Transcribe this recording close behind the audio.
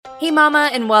Hey Mama,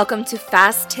 and welcome to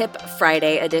Fast Tip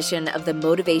Friday edition of the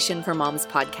Motivation for Moms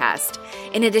podcast.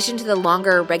 In addition to the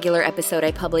longer regular episode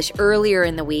I published earlier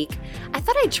in the week, I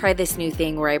thought I'd try this new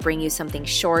thing where I bring you something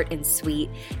short and sweet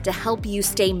to help you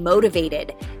stay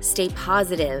motivated, stay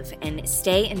positive, and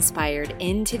stay inspired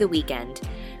into the weekend.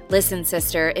 Listen,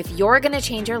 sister, if you're going to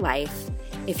change your life,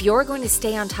 if you're going to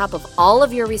stay on top of all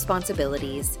of your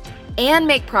responsibilities and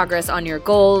make progress on your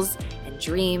goals and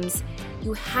dreams,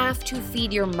 you have to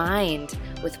feed your mind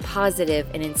with positive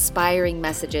and inspiring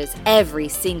messages every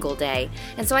single day.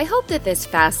 And so I hope that this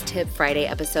Fast Tip Friday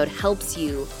episode helps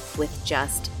you with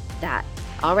just that.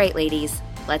 All right, ladies,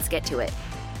 let's get to it.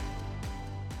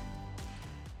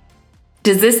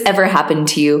 Does this ever happen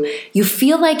to you? You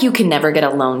feel like you can never get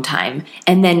alone time.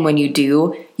 And then when you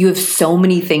do, you have so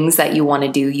many things that you want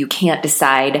to do, you can't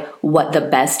decide what the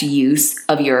best use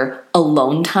of your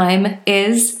alone time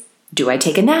is. Do I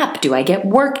take a nap? Do I get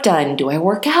work done? Do I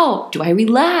work out? Do I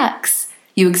relax?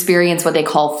 You experience what they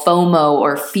call FOMO,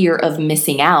 or fear of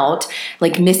missing out,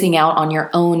 like missing out on your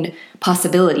own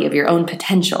possibility, of your own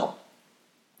potential.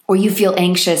 Or you feel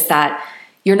anxious that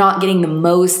you're not getting the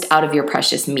most out of your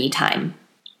precious me time.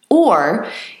 Or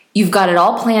you've got it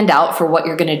all planned out for what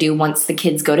you're going to do once the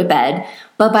kids go to bed,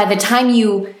 but by the time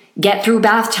you get through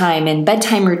bath time and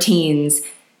bedtime routines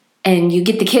and you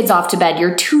get the kids off to bed,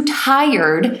 you're too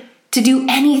tired to do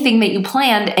anything that you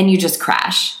planned, and you just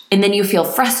crash. And then you feel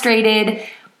frustrated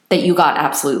that you got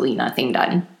absolutely nothing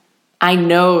done. I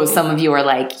know some of you are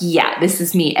like, yeah, this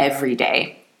is me every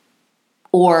day.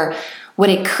 Or what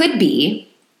it could be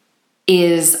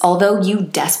is, although you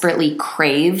desperately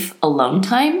crave alone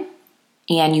time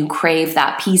and you crave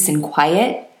that peace and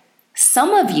quiet,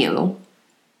 some of you,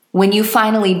 when you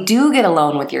finally do get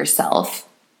alone with yourself,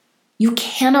 you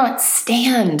cannot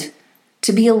stand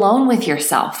to be alone with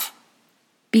yourself.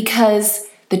 Because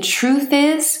the truth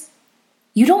is,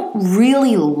 you don't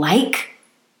really like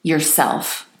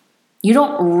yourself. You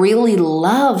don't really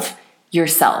love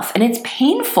yourself. And it's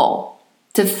painful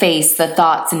to face the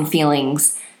thoughts and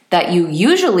feelings that you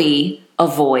usually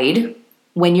avoid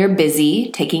when you're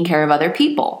busy taking care of other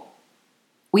people.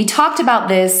 We talked about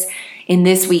this in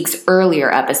this week's earlier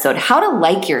episode, how to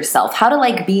like yourself, how to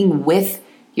like being with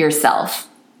yourself.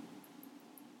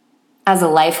 As a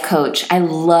life coach, I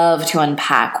love to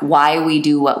unpack why we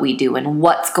do what we do and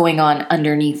what's going on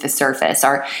underneath the surface,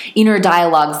 our inner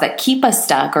dialogues that keep us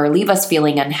stuck or leave us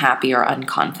feeling unhappy or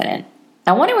unconfident.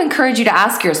 I want to encourage you to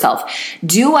ask yourself,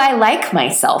 do I like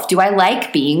myself? Do I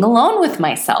like being alone with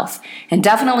myself? And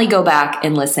definitely go back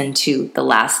and listen to the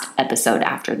last episode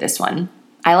after this one.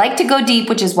 I like to go deep,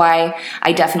 which is why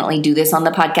I definitely do this on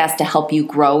the podcast to help you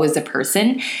grow as a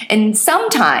person. And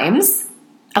sometimes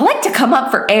I like to come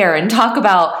up for air and talk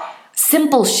about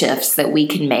simple shifts that we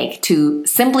can make to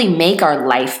simply make our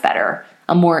life better,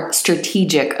 a more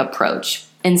strategic approach.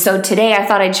 And so today I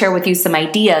thought I'd share with you some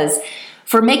ideas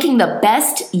for making the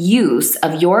best use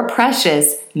of your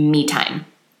precious me time.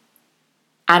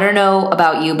 I don't know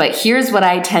about you, but here's what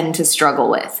I tend to struggle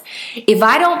with. If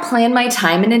I don't plan my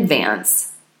time in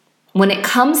advance, when it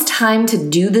comes time to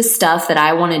do the stuff that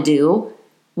I want to do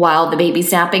while the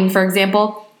baby's napping, for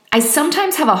example, I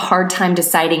sometimes have a hard time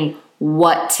deciding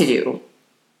what to do.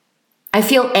 I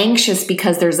feel anxious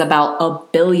because there's about a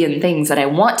billion things that I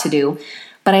want to do,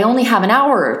 but I only have an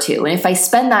hour or two. And if I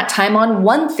spend that time on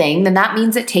one thing, then that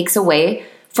means it takes away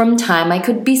from time I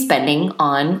could be spending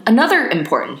on another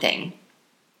important thing.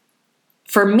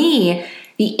 For me,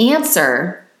 the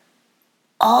answer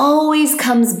always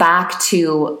comes back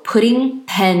to putting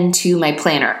pen to my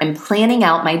planner and planning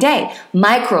out my day,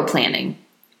 micro-planning.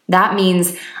 That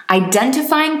means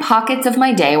identifying pockets of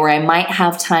my day where I might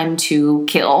have time to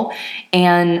kill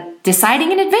and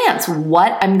deciding in advance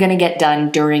what I'm going to get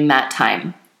done during that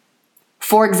time.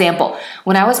 For example,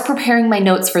 when I was preparing my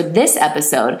notes for this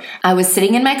episode, I was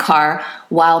sitting in my car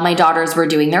while my daughters were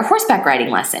doing their horseback riding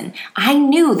lesson. I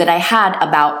knew that I had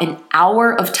about an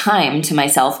hour of time to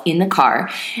myself in the car,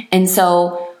 and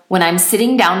so when I'm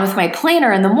sitting down with my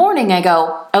planner in the morning, I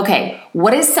go, okay,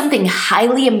 what is something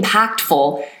highly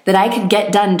impactful that I could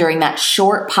get done during that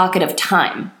short pocket of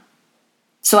time?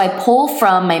 So I pull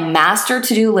from my master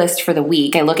to-do list for the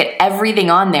week. I look at everything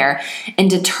on there and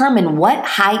determine what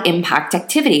high impact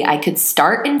activity I could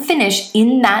start and finish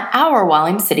in that hour while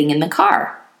I'm sitting in the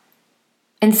car.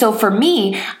 And so for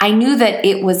me, I knew that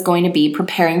it was going to be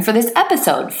preparing for this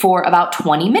episode for about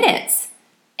 20 minutes.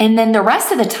 And then the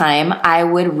rest of the time, I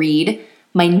would read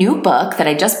my new book that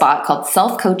I just bought called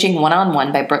Self-Coaching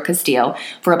One-on-One by Brooke Castillo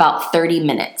for about 30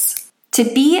 minutes. To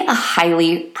be a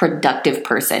highly productive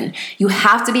person, you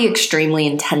have to be extremely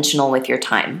intentional with your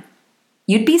time.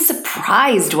 You'd be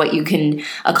surprised what you can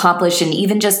accomplish in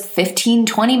even just 15,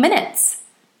 20 minutes.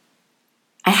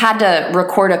 I had to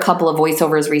record a couple of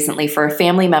voiceovers recently for a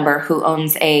family member who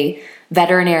owns a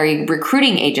veterinary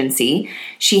recruiting agency.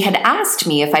 She had asked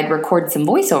me if I'd record some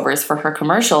voiceovers for her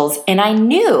commercials, and I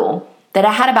knew that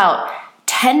I had about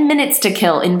 10 minutes to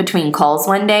kill in between calls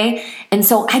one day, and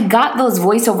so I got those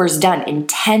voiceovers done in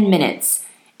 10 minutes,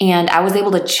 and I was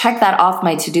able to check that off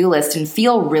my to-do list and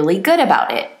feel really good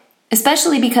about it.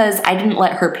 Especially because I didn't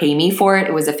let her pay me for it.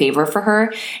 It was a favor for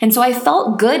her. And so I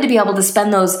felt good to be able to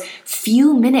spend those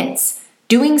few minutes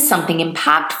doing something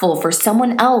impactful for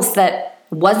someone else that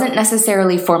wasn't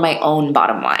necessarily for my own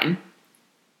bottom line.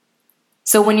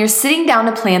 So when you're sitting down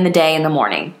to plan the day in the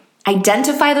morning,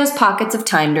 identify those pockets of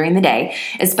time during the day,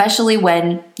 especially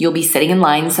when you'll be sitting in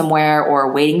line somewhere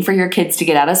or waiting for your kids to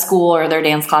get out of school or their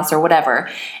dance class or whatever,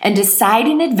 and decide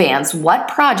in advance what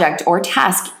project or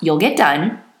task you'll get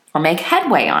done or make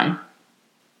headway on.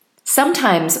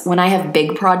 Sometimes when I have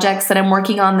big projects that I'm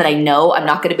working on that I know I'm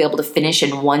not going to be able to finish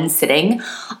in one sitting,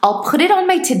 I'll put it on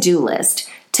my to-do list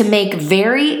to make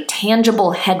very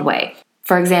tangible headway.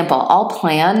 For example, I'll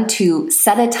plan to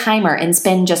set a timer and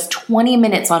spend just 20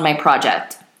 minutes on my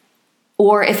project.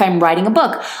 Or if I'm writing a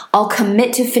book, I'll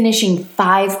commit to finishing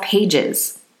 5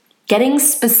 pages. Getting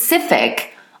specific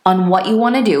on what you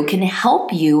want to do can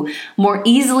help you more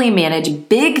easily manage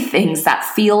big things that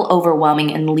feel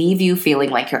overwhelming and leave you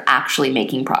feeling like you're actually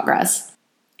making progress.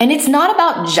 And it's not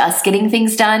about just getting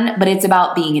things done, but it's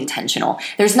about being intentional.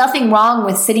 There's nothing wrong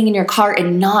with sitting in your car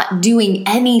and not doing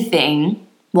anything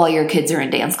while your kids are in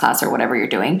dance class or whatever you're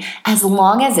doing, as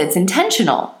long as it's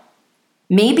intentional.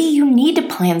 Maybe you need to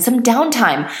plan some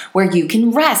downtime where you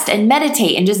can rest and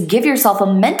meditate and just give yourself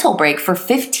a mental break for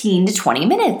 15 to 20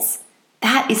 minutes.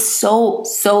 That is so,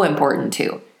 so important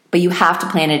too. But you have to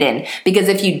plan it in, because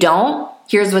if you don't,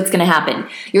 here's what's going to happen.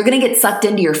 You're going to get sucked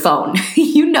into your phone.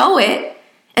 You know it.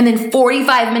 And then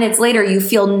 45 minutes later, you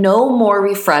feel no more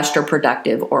refreshed or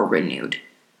productive or renewed.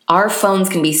 Our phones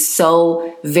can be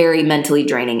so very mentally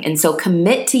draining. And so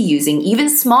commit to using even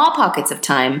small pockets of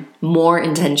time more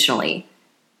intentionally.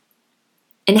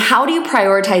 And how do you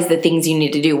prioritize the things you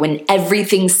need to do when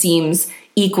everything seems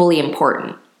equally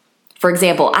important? For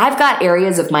example, I've got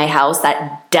areas of my house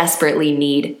that desperately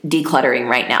need decluttering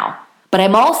right now, but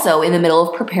I'm also in the middle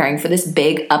of preparing for this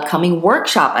big upcoming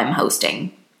workshop I'm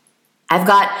hosting. I've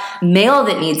got mail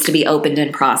that needs to be opened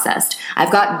and processed.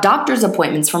 I've got doctor's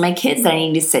appointments for my kids that I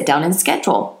need to sit down and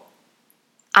schedule.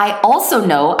 I also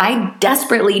know I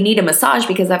desperately need a massage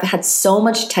because I've had so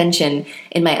much tension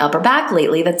in my upper back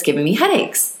lately that's giving me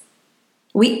headaches.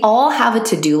 We all have a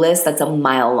to-do list that's a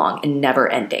mile long and never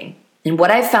ending. And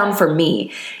what I've found for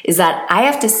me is that I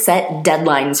have to set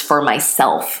deadlines for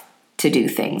myself to do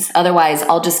things. Otherwise,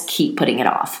 I'll just keep putting it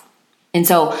off. And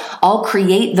so I'll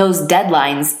create those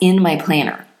deadlines in my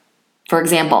planner. For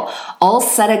example, I'll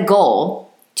set a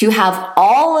goal to have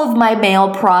all of my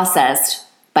mail processed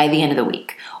by the end of the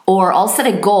week. Or I'll set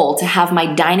a goal to have my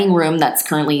dining room that's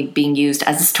currently being used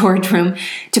as a storage room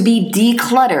to be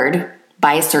decluttered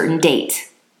by a certain date.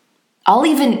 I'll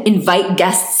even invite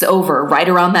guests over right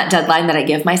around that deadline that I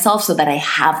give myself so that I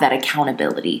have that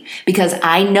accountability, because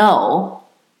I know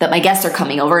that my guests are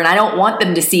coming over and I don't want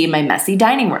them to see my messy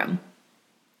dining room.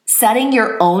 Setting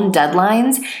your own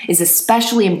deadlines is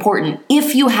especially important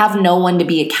if you have no one to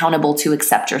be accountable to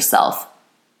except yourself.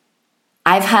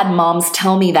 I've had moms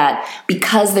tell me that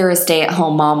because they're a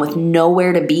stay-at-home mom with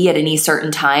nowhere to be at any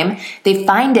certain time, they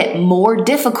find it more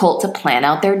difficult to plan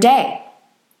out their day.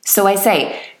 So I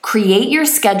say, create your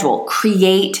schedule,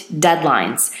 create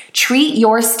deadlines. Treat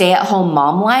your stay-at-home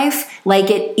mom life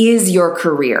like it is your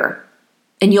career,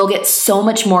 and you'll get so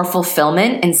much more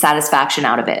fulfillment and satisfaction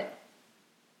out of it.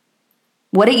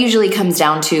 What it usually comes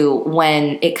down to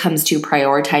when it comes to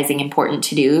prioritizing important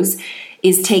to-dos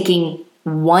is taking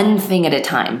one thing at a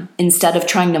time instead of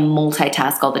trying to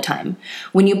multitask all the time.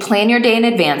 When you plan your day in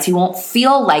advance, you won't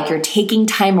feel like you're taking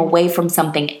time away from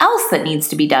something else that needs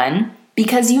to be done,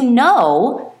 because you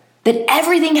know that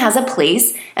everything has a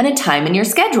place and a time in your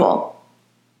schedule.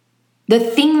 The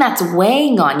thing that's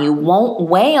weighing on you won't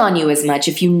weigh on you as much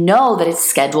if you know that it's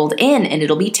scheduled in and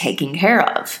it'll be taken care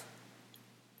of.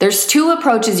 There's 2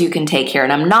 approaches you can take here,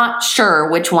 and I'm not sure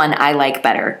which one I like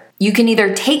better. You can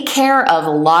either take care of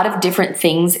a lot of different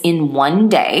things in one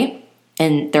day,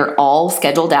 and they're all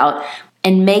scheduled out,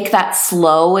 and make that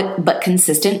slow but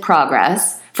consistent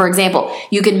progress. For example,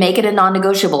 you can make it a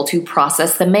non-negotiable to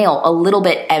process the mail a little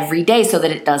bit every day so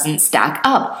that it doesn't stack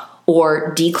up,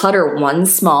 or declutter one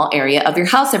small area of your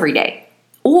house every day.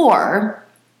 Or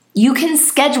You can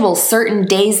schedule certain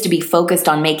days to be focused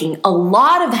on making a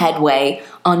lot of headway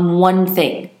on one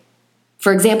thing.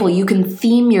 For example, you can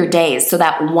theme your days so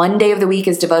that one day of the week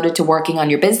is devoted to working on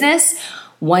your business,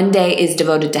 one day is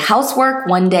devoted to housework,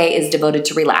 one day is devoted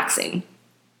to relaxing.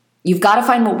 You've got to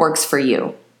find what works for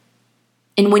you.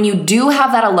 And when you do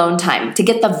have that alone time, to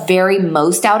get the very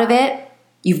most out of it,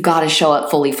 you've got to show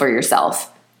up fully for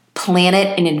yourself. Plan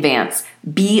it in advance.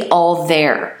 Be all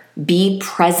there. Be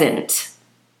present.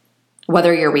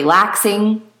 Whether you're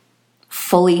relaxing,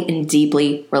 fully and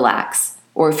deeply relax.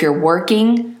 Or if you're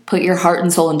working, put your heart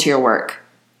and soul into your work.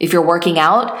 If you're working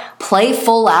out, play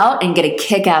full out and get a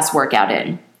kick-ass workout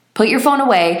in. Put your phone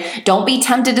away. Don't be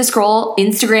tempted to scroll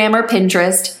Instagram or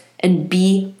Pinterest, and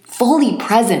be fully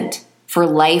present for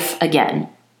life again.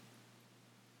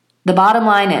 The bottom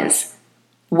line is,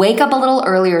 wake up a little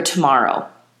earlier tomorrow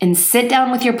and sit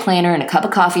down with your planner and a cup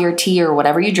of coffee or tea or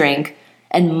whatever you drink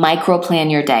and micro-plan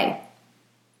your day.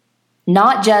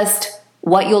 Not just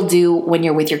what you'll do when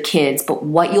you're with your kids, but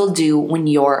what you'll do when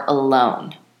you're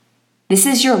alone. This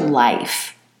is your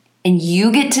life, and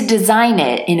you get to design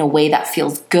it in a way that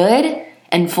feels good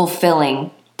and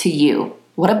fulfilling to you.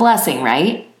 What a blessing,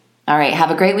 right? All right, have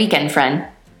a great weekend, friend.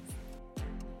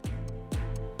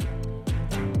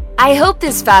 I hope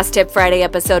this Fast Tip Friday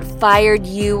episode fired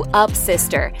you up,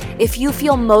 sister. If you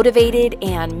feel motivated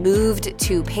and moved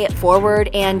to pay it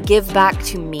forward and give back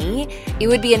to me, it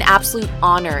would be an absolute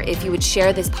honor if you would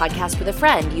share this podcast with a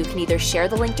friend. You can either share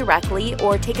the link directly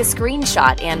or take a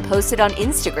screenshot and post it on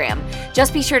Instagram.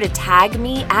 Just be sure to tag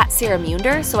me at Sarah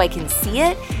Munder so I can see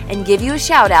it and give you a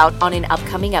shout out on an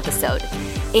upcoming episode.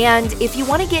 And if you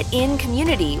want to get in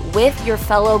community with your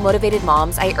fellow motivated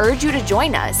moms, I urge you to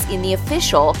join us in the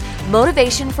official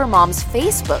Motivation for Moms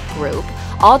Facebook group.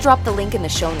 I'll drop the link in the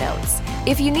show notes.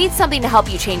 If you need something to help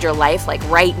you change your life like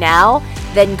right now,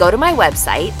 then go to my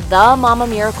website,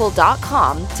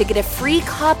 themamamiracle.com, to get a free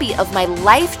copy of my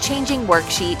life-changing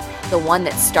worksheet, the one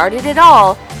that started it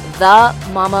all, The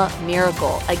Mama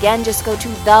Miracle. Again, just go to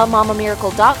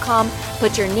themamamiracle.com,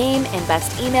 put your name and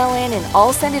best email in, and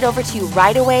I'll send it over to you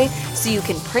right away so you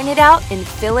can print it out and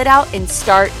fill it out and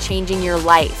start changing your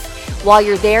life. While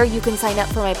you're there, you can sign up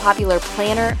for my popular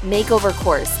planner makeover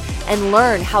course and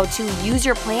learn how to use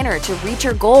your planner to reach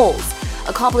your goals,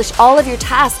 accomplish all of your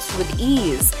tasks with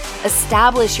ease,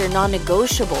 establish your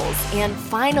non-negotiables, and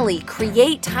finally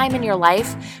create time in your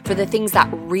life for the things that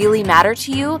really matter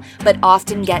to you but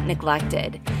often get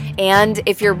neglected. And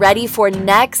if you're ready for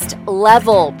next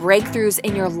level breakthroughs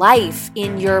in your life,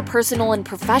 in your personal and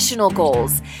professional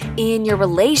goals, in your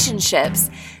relationships,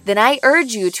 then I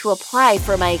urge you to apply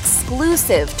for my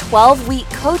exclusive 12-week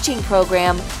coaching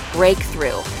program,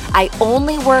 Breakthrough. I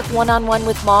only work one-on-one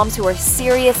with moms who are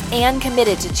serious and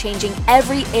committed to changing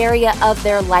every area of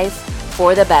their life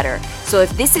for the better. So if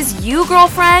this is you,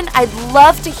 girlfriend, I'd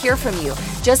love to hear from you.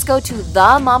 Just go to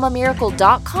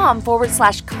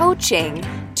themamamiracle.com/coaching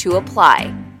to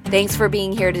apply. Thanks for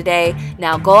being here today.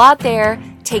 Now go out there,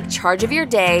 take charge of your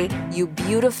day, you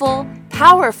beautiful,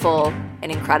 powerful,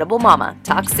 and incredible mama.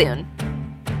 Talk soon.